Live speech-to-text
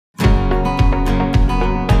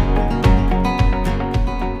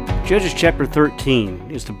Judges chapter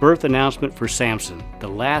 13 is the birth announcement for Samson, the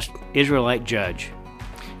last Israelite judge.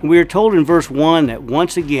 And we are told in verse 1 that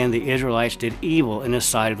once again the Israelites did evil in the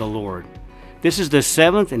sight of the Lord. This is the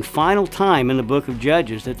seventh and final time in the book of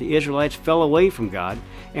Judges that the Israelites fell away from God,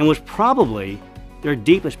 and was probably their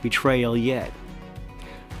deepest betrayal yet.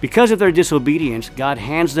 Because of their disobedience, God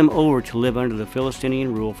hands them over to live under the Philistine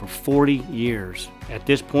rule for 40 years. At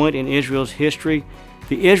this point in Israel's history,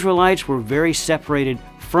 the Israelites were very separated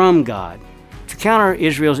from God. To counter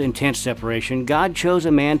Israel's intense separation, God chose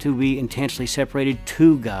a man to be intensely separated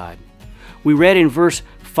to God. We read in verse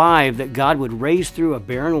 5 that God would raise through a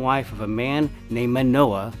barren wife of a man named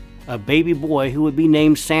Manoah a baby boy who would be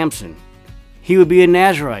named Samson. He would be a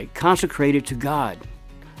Nazirite, consecrated to God.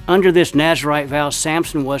 Under this Nazirite vow,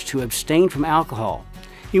 Samson was to abstain from alcohol.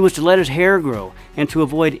 He was to let his hair grow and to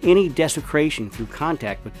avoid any desecration through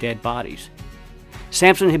contact with dead bodies.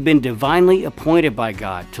 Samson had been divinely appointed by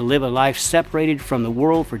God to live a life separated from the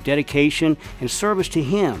world for dedication and service to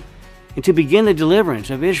Him, and to begin the deliverance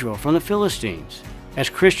of Israel from the Philistines. As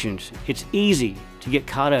Christians, it's easy to get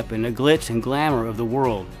caught up in the glitz and glamour of the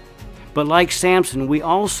world. But like Samson, we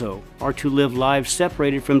also are to live lives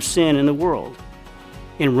separated from sin in the world.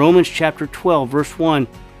 In Romans chapter 12, verse 1,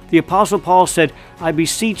 the Apostle Paul said, "I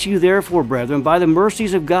beseech you therefore, brethren, by the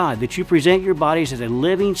mercies of God, that you present your bodies as a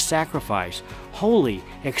living sacrifice, holy,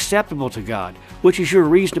 acceptable to God, which is your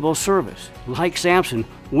reasonable service." Like Samson,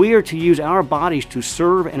 we are to use our bodies to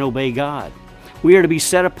serve and obey God. We are to be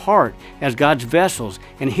set apart as God's vessels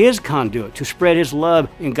and His conduit to spread His love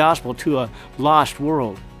and gospel to a lost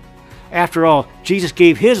world. After all, Jesus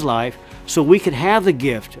gave His life so we could have the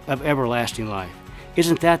gift of everlasting life.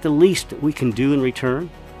 Isn't that the least that we can do in return?